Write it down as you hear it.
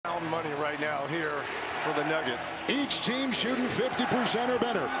money right now here for the Nuggets. Each team shooting 50% or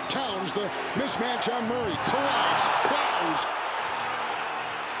better. Towns, the mismatch on Murray, collides, plows.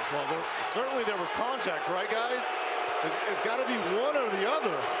 Well, certainly there was contact, right, guys? It's got to be one or the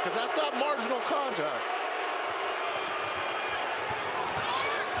other, because that's not marginal contact.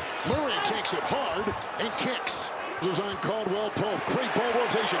 Murray takes it hard and kicks. This is on Caldwell Pope. Great ball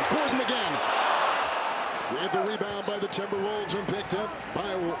rotation. Gordon again. With the rebound by the Timberwolves and picked up by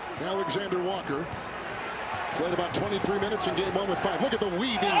Alexander Walker. Played about 23 minutes in game one with 5. Look at the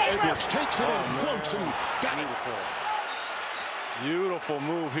weaving. Edwards takes it and floats and got it. Beautiful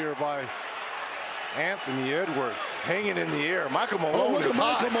move here by Anthony Edwards, hanging in the air. Michael Malone is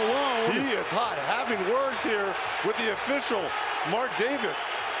hot. Malone. He is hot. Having words here with the official, Mark Davis.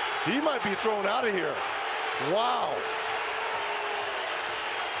 He might be thrown out of here. Wow.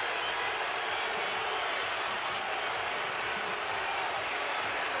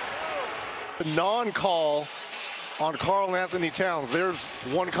 Non-call on Karl Anthony Towns. There's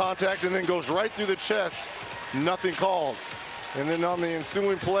one contact and then goes right through the chest. Nothing called. And then on the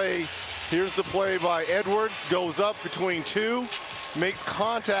ensuing play, here's the play by Edwards. Goes up between two, makes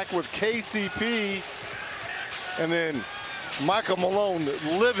contact with KCP, and then Michael Malone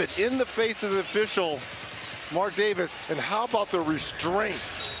livid in the face of the official, Mark Davis. And how about the restraint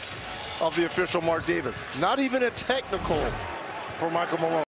of the official, Mark Davis? Not even a technical for Michael Malone.